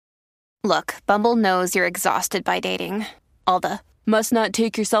Look, Bumble knows you're exhausted by dating. All the must not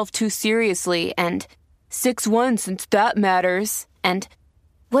take yourself too seriously and 6'1" since that matters. And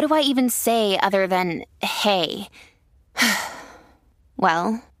what do I even say other than, hey?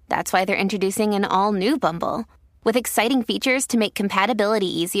 Well, that's why they're introducing an all-new Bumble with exciting features to make compatibility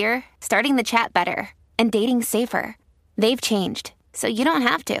easier, starting the chat better, and dating safer. They've changed, so you don't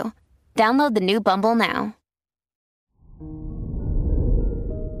have to. Download the new Bumble now.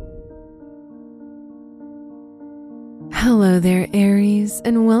 Hello there, Aries,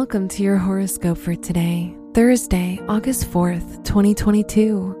 and welcome to your horoscope for today, Thursday, August 4th,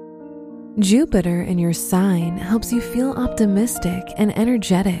 2022. Jupiter in your sign helps you feel optimistic and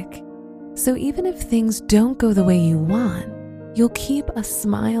energetic. So even if things don't go the way you want, you'll keep a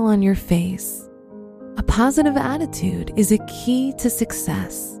smile on your face. A positive attitude is a key to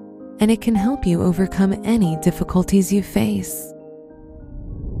success, and it can help you overcome any difficulties you face.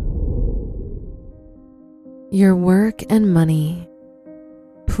 Your work and money.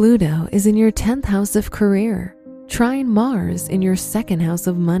 Pluto is in your 10th house of career, trine Mars in your 2nd house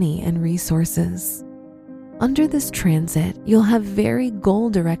of money and resources. Under this transit, you'll have very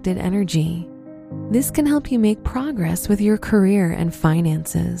goal-directed energy. This can help you make progress with your career and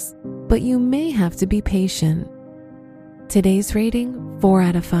finances, but you may have to be patient. Today's rating, 4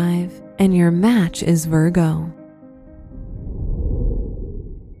 out of 5, and your match is Virgo.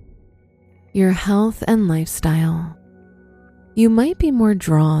 Your health and lifestyle. You might be more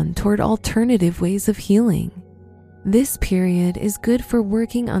drawn toward alternative ways of healing. This period is good for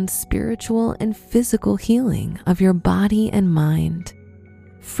working on spiritual and physical healing of your body and mind.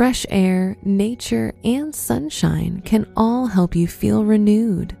 Fresh air, nature, and sunshine can all help you feel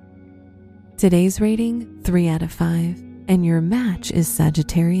renewed. Today's rating, 3 out of 5, and your match is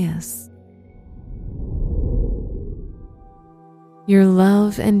Sagittarius. Your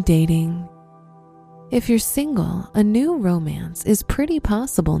love and dating. If you're single, a new romance is pretty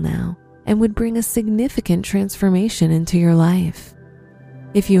possible now and would bring a significant transformation into your life.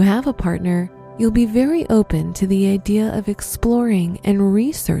 If you have a partner, you'll be very open to the idea of exploring and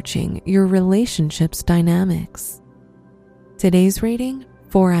researching your relationship's dynamics. Today's rating,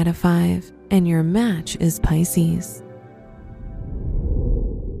 4 out of 5, and your match is Pisces.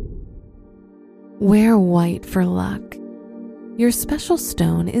 Wear white for luck. Your special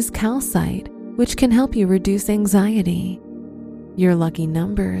stone is calcite, which can help you reduce anxiety. Your lucky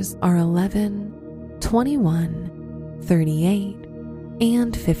numbers are 11, 21, 38,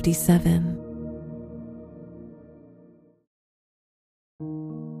 and 57.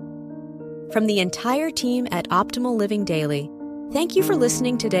 From the entire team at Optimal Living Daily, thank you for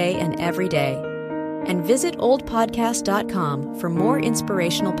listening today and every day. And visit oldpodcast.com for more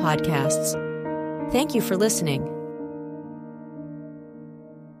inspirational podcasts. Thank you for listening.